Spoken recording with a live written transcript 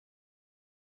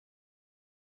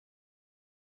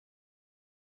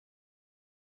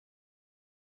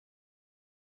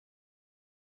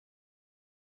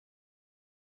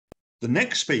The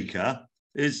next speaker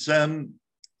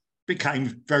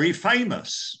became very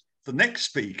famous. The next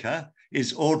speaker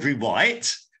is Audrey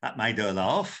White. That made her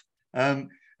laugh. And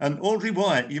Audrey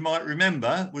White, you might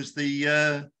remember, was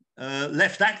the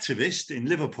left activist in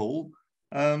Liverpool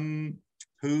who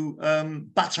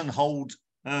buttonholed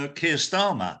Keir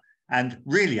Starmer and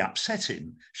really upset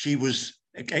him. She was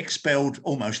expelled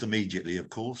almost immediately, of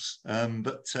course.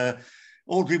 But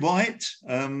Audrey White,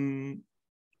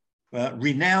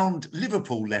 renowned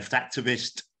Liverpool left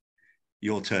activist,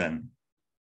 your turn.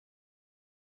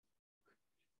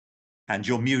 And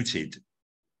you're muted.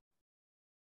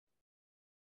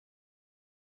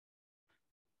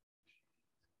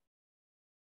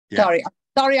 Yeah.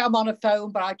 Sorry, I'm on a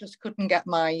phone, but I just couldn't get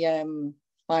my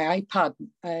my iPad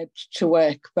to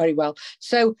work very well.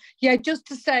 So yeah, just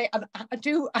to say, I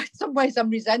do, in some ways I'm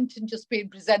resenting just being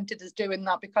presented as doing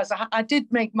that, because I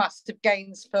did make massive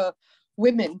gains for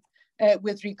women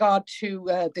with regard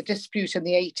to the dispute in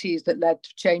the 80s that led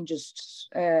to changes,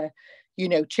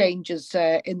 changes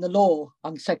in the law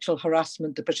on sexual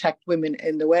harassment to protect women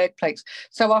in the workplace.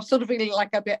 So I'm sort of feeling like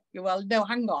a bit, well, no,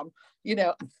 hang on.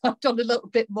 I've done a little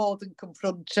bit more than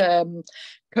confront Keir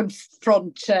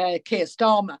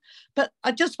Starmer. But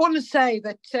I just want to say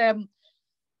that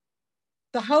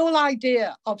the whole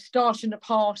idea of starting a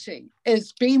party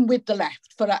has been with the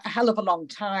left for a hell of a long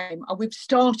time. And we've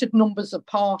started numbers of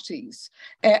parties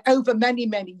over many,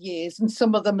 many years. And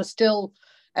some of them are still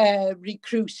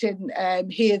recruiting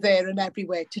here, there and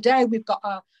everywhere. Today, we've got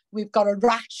a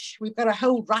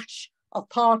whole rash of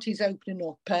parties opening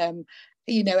up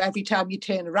every time you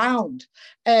turn around.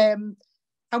 And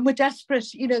we're desperate,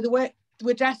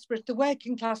 we're desperate. The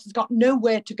working class has got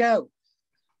nowhere to go.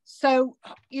 So,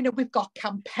 we've got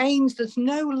campaigns. There's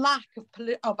no lack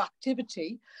of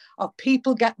activity, of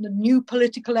people getting a new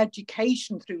political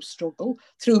education through struggle,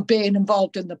 through being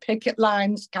involved in the picket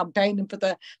lines, campaigning for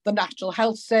the National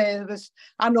Health Service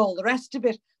and all the rest of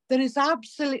it. There is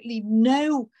absolutely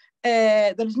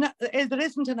there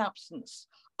isn't an absence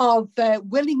of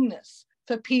willingness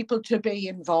for people to be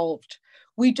involved.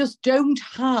 We just don't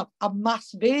have a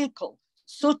mass vehicle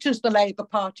such as the Labour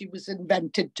Party was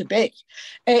invented to be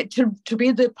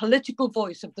the political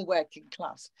voice of the working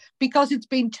class, because it's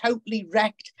been totally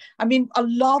wrecked. I mean, a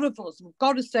lot of us, we've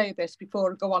got to say this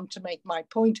before I go on to make my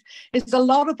point, is a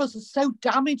lot of us are so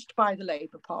damaged by the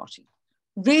Labour Party,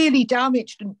 really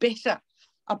damaged and bitter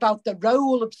about the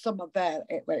role of some of their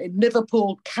in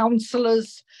Liverpool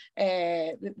councillors,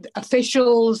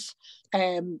 officials,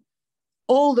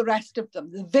 all the rest of them,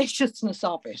 the viciousness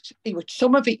of it, which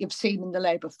some of it you've seen in the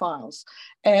Labour files.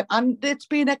 And it's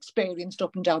been experienced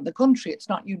up and down the country. It's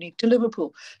not unique to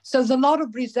Liverpool. So there's a lot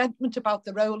of resentment about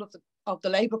the role of the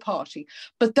Labour Party.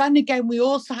 But then again, we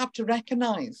also have to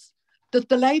recognise that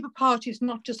the Labour Party is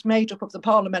not just made up of the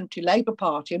Parliamentary Labour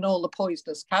Party and all the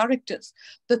poisonous characters,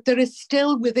 that there is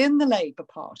still within the Labour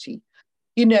Party,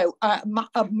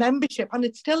 a membership, and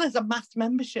it still is a mass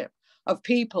membership of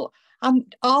people.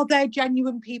 And are there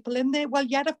genuine people in there? Well,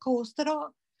 yeah, of course there are.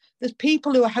 There's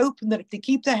people who are hoping that if they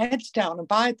keep their heads down and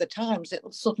bide the times, it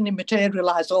will suddenly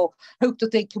materialise, or hope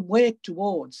that they can work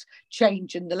towards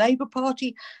change in the Labour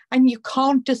Party. And you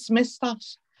can't dismiss that.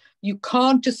 You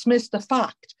can't dismiss the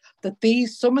fact that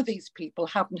some of these people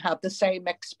haven't had the same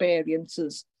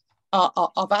experiences that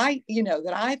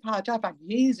I've had. I've had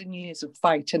years and years of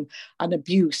fight and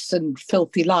abuse and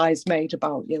filthy lies made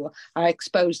about you. I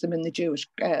exposed them in the Jewish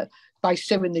by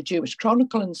suing the Jewish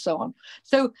Chronicle and so on.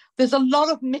 So there's a lot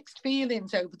of mixed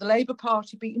feelings over the Labour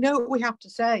Party, but you know what we have to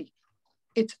say?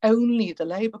 It's only the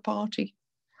Labour Party.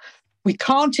 We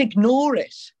can't ignore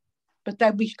it, but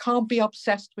then we can't be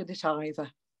obsessed with it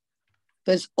either.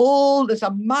 There's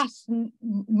a mass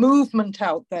movement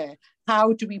out there.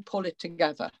 How do we pull it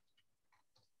together?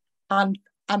 And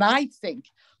I think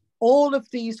all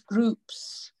of these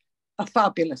groups are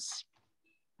fabulous.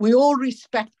 We all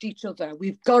respect each other.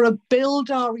 We've got to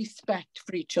build our respect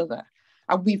for each other.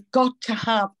 And we've got to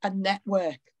have a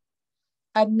network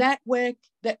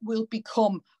that will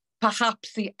become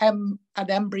perhaps an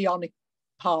embryonic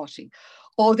party.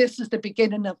 Or this is the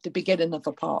beginning of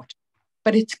a party.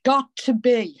 But it's got to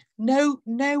be no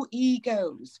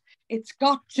egos. It's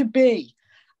got to be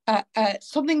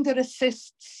something that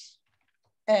assists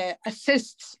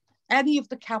any of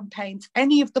the campaigns,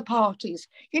 any of the parties.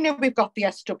 We've got the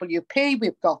SWP,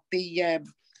 we've got the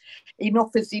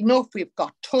Enough is Enough, we've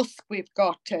got Tusk, we've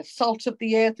got Salt of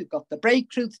the Earth, we've got the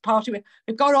Breakthroughs Party,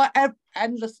 we've got our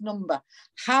endless number.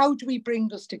 How do we bring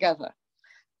this together?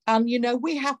 And,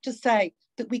 we have to say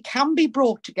that we can be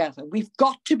brought together. We've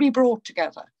got to be brought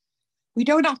together. We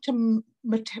don't have to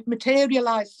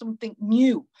materialise something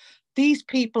new, These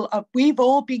people we've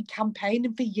all been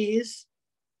campaigning for years.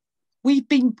 We've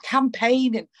been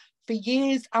campaigning for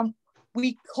years, and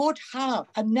we could have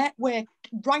a network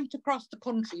right across the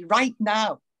country right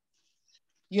now,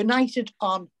 united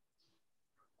on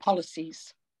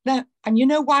policies. Now, and you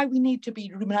know why we need to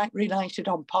be united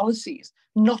on policies,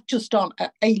 not just on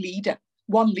a leader,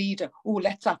 one leader. Oh,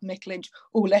 let's have Mick Lynch.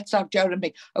 Oh, let's have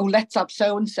Jeremy. Oh, let's have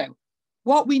so-and-so.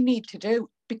 What we need to do,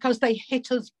 because they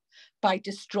hit us by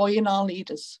destroying our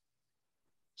leaders.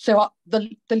 So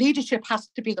the leadership has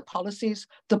to be the policies.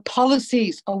 The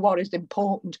policies are what is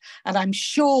important. And I'm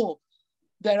sure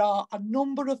there are a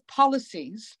number of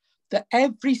policies that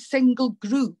every single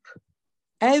group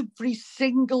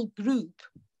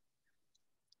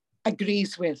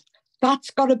agrees with.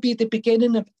 That's got to be the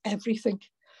beginning of everything.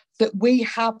 That we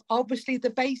have, obviously,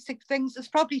 the basic things. There's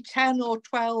probably 10 or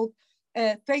 12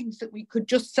 things that we could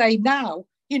just say now,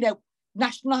 you know,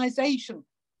 nationalisation,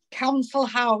 council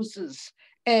houses,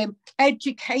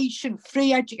 education,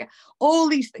 free education, all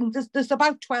these things. There's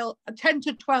about 10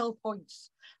 to 12 points.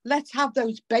 Let's have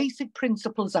those basic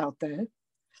principles out there.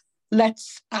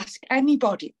 Let's ask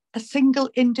anybody, a single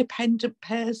independent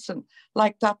person,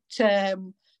 like that,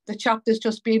 the chap that's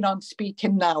just been on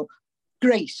speaking now.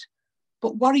 Great.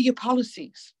 But what are your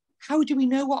policies? How do we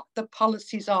know what the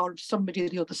policies are of somebody on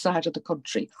the other side of the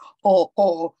country? Or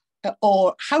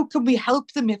how can we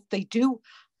help them if they do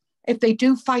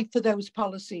fight for those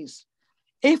policies?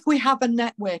 If we have a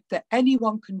network that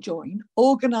anyone can join,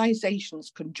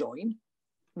 organisations can join,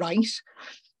 right?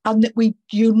 And that we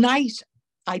unite,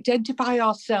 identify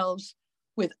ourselves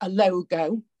with a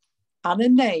logo and a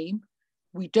name.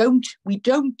 We don't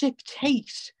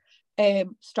dictate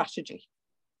strategy.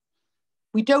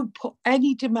 We don't put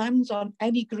any demands on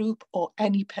any group or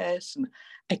any person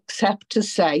except to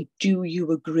say, do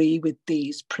you agree with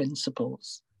these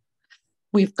principles?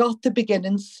 We've got the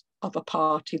beginnings of a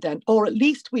party then, or at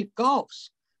least we've got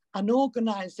an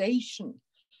organisation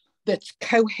that's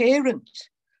coherent,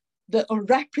 that will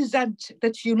represent,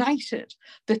 that's united,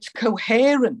 that's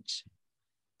coherent,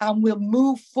 and will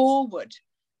move forward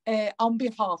on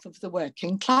behalf of the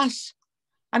working class.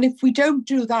 And if we don't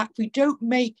do that, we don't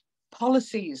make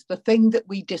policies the thing that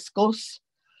we discuss,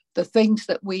 the things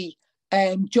that we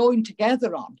join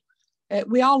together on,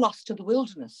 we are lost to the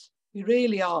wilderness. We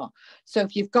really are. So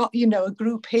if you've got, you know, a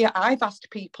group here, I've asked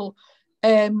people,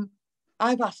 well,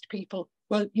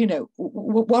 you know,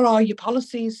 what are your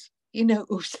policies? You know,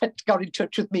 who got in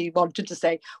touch with me, wanted to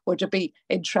say, would you be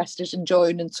interested in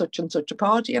joining such and such a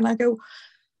party? And I go,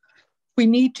 we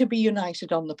need to be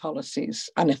united on the policies.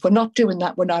 And if we're not doing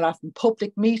that, we're not having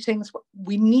public meetings.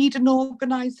 We need an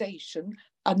organisation,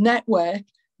 a network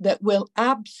that will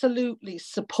absolutely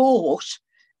support,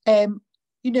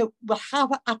 you know, will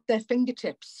have at their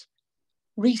fingertips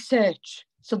research,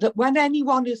 so that when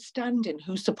anyone is standing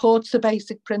who supports the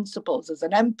basic principles as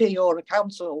an MP or a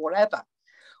council or whatever,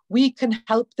 we can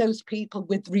help those people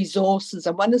with resources.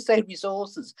 And when I say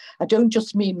resources, I don't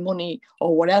just mean money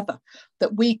or whatever,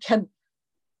 that we can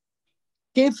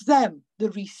give them the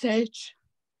research.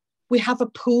 We have a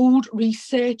pooled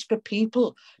research for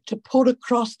people to put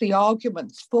across the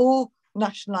arguments for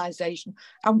nationalisation.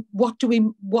 And what do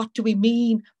we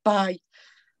mean by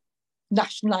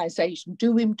nationalisation?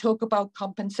 Do we talk about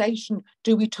compensation?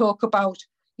 Do we talk about,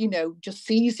 you know, just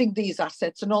seizing these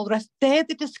assets and all the rest? They're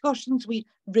the discussions we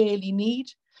really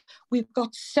need. We've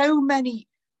got so many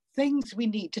things we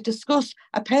need to discuss.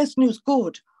 A person who's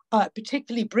good,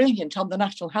 particularly brilliant on the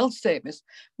National Health Service,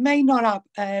 may not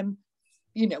have,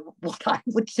 you know, what I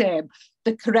would say,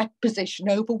 the correct position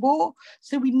over war.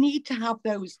 So we need to have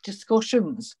those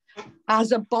discussions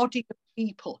as a body of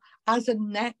people, as a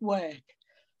network,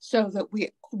 so that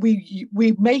we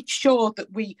make sure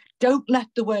that we don't let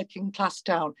the working class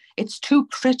down. It's too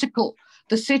critical.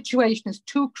 The situation is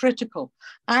too critical.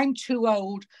 I'm too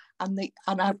old and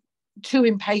I'm too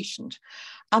impatient.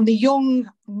 And the young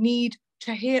need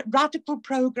to hear radical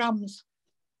programmes.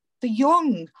 The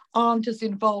young aren't as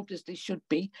involved as they should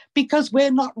be because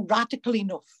we're not radical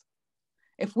enough.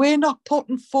 If we're not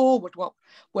putting forward what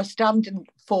we're standing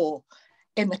for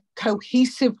in a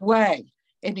cohesive way,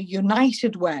 in a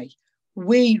united way,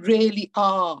 we really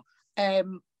are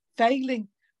failing,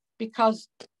 because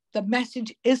the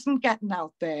message isn't getting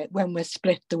out there when we're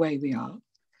split the way we are.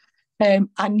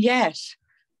 And yet,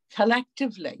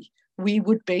 collectively, we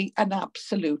would be an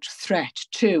absolute threat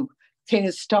to Keir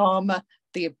Starmer,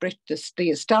 the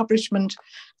establishment,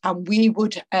 and we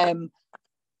would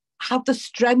have the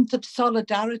strength of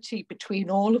solidarity between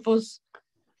all of us.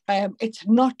 It's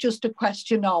not just a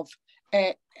question of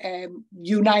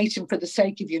uniting for the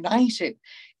sake of uniting.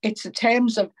 It's in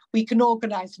terms of we can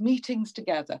organise meetings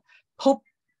together,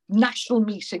 national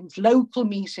meetings, local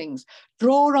meetings,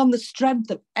 draw on the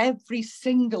strength of every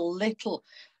single little,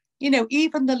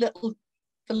 even the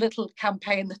little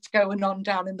campaign that's going on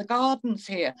down in the gardens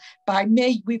here. By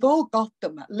May, we've all got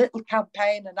them. A little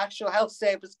campaign, a National Health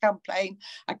Service campaign,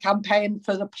 a campaign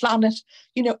for the planet.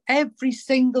 Every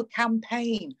single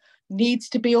campaign needs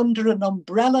to be under an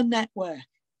umbrella network.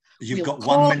 You've got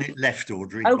 1 minute left,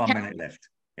 Audrey. Okay. 1 minute left.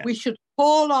 Yeah. We should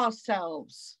call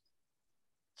ourselves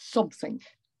something,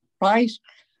 right?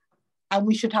 And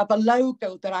we should have a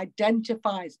logo that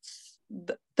identifies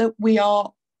that we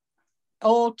are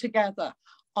all together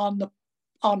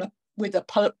with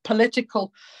a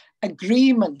political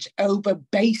agreement over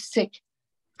basic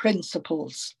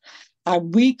principles,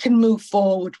 and we can move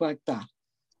forward with that.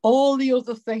 All the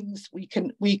other things we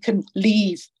can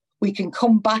leave, we can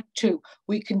come back to,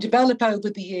 we can develop over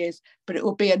the years, but it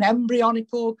will be an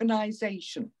embryonic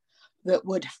organisation that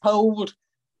would hold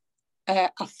a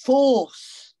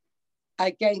force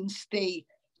against the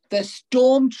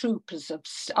stormtroopers of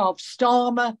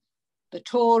Starmer, the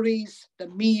Tories, the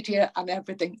media and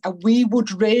everything. And we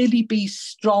would really be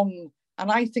strong.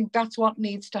 And I think that's what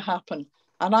needs to happen.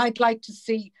 And I'd like to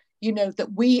see, that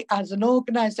we as an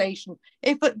organisation,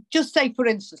 just say, for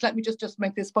instance, let me just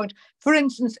make this point. For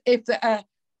instance, if a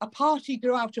party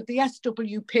grew out of the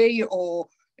SWP or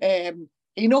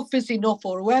Enough is Enough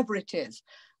or whoever it is,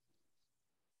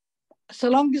 so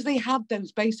long as they had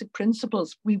those basic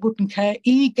principles, we wouldn't care.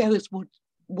 Egos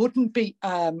wouldn't be,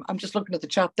 I'm just looking at the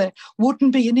chat there,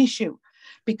 wouldn't be an issue,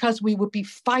 because we would be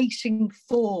fighting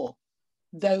for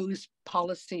those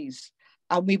policies,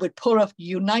 and we would put a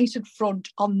united front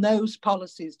on those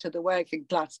policies to the working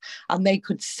class, and they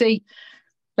could see,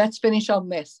 let's finish on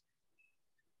this.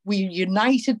 We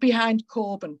united behind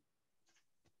Corbyn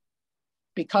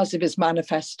because of his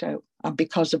manifesto and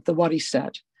because of what he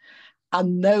said.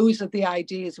 And those are the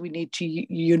ideas we need to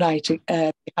unite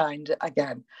behind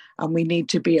again. And we need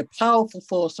to be a powerful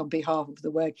force on behalf of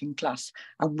the working class.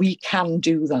 And we can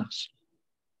do that.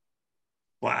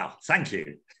 Wow, thank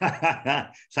you.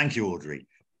 Thank you, Audrey.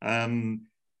 A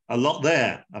lot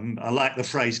there. I like the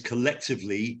phrase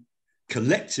collectively.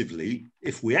 Collectively,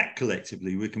 if we act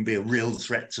collectively, we can be a real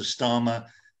threat to Starmer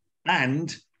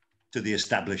and to the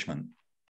establishment.